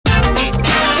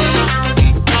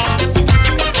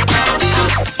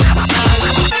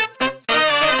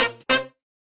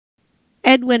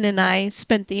Edwin and I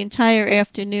spent the entire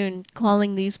afternoon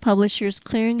calling these publishers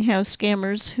clearinghouse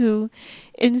scammers who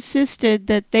insisted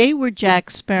that they were Jack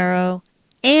Sparrow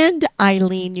and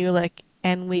Eileen Ulick,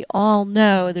 and we all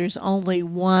know there's only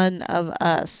one of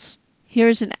us.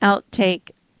 Here's an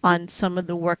outtake on some of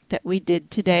the work that we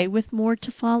did today with more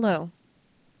to follow.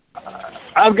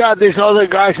 I've got this other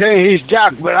guy saying he's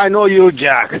Jack, but I know you're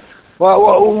Jack.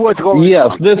 What's going on? Yes,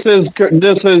 this is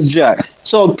Jack.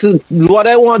 So what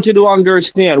I want you to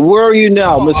understand, where are you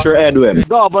now, Mr. Edwin?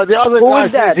 No, but the other guy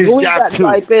says he's Jack too.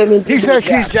 He says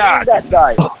he's Jack. Who is that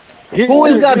guy? Who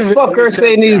is that fucker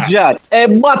saying he's Jack? Hey,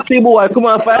 Batty boy, come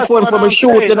on, fight one from a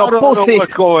shoot in a pussy.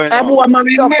 Hey, boy, man,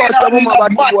 you made up with a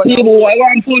Batty boy. I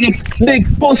want to the big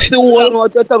pussy hole.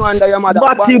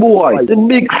 Batty boy, the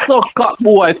big suck cock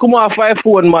boy. Come on, fight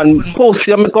one, man.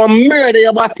 Pussy, I'm going to murder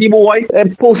your Batty boy.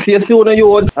 Hey, pussy, you see what you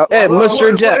want? Hey,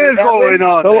 Mr. Jack. What is going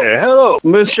on there? Hello.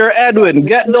 Mr. Edwin,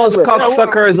 get those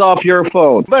cocksuckers off your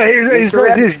phone. But he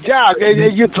says he's Jack,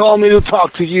 and you told me to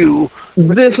talk to you. I'm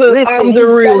the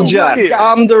real Jack.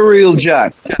 I'm the real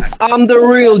Jack. I'm the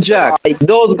real Jack.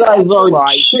 Those guys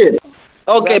are shit.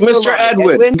 Okay, Mr.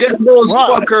 Edwin, get those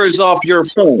fuckers off your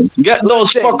phone. Get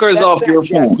those fuckers off your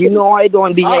phone. You know I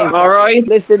don't behave. All right?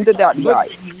 Listen to that guy.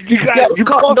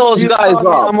 Cut those guys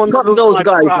off. Cut those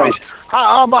guys off.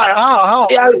 How?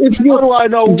 Yeah, if you, do I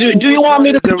know? Do you want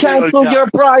me to cancel your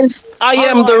price? I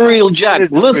am the real Jack.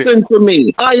 Listen to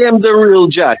me. I am the real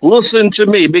Jack. Listen to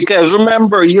me, because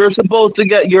remember, you're supposed to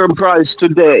get your price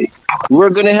today. We're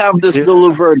going to have this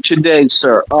delivered today,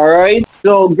 sir. All right?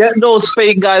 So get those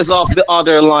fake guys off the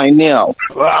other line now.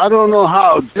 Well, I don't know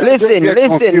how.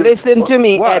 Listen to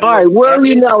me. All right, where are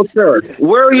you now, sir?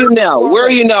 Where are you now? Where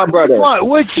are you now, brother? What?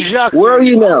 Which Jack? Where are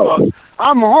you now?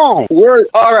 I'm home.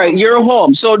 All right, you're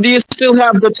home. So do you still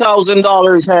have the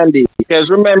 $1,000 handy?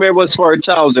 Because remember, it was for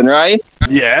 $1,000, right?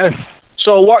 Yes.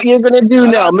 So what you're going to do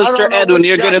now, Mr. Edwin,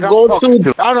 you're going to go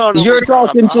to, you're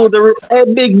talking to the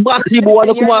big batty boy,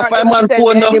 come on, 5-man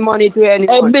phone,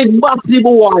 a big batty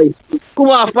boy, come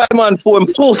on, 5-man phone,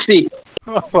 pussy.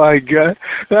 Oh my God,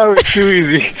 that was too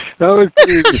easy. That was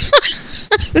too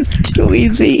easy. Too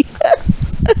easy.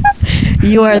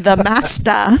 You are the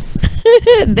master.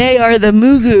 They are the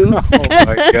mugu. Oh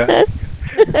my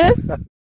God.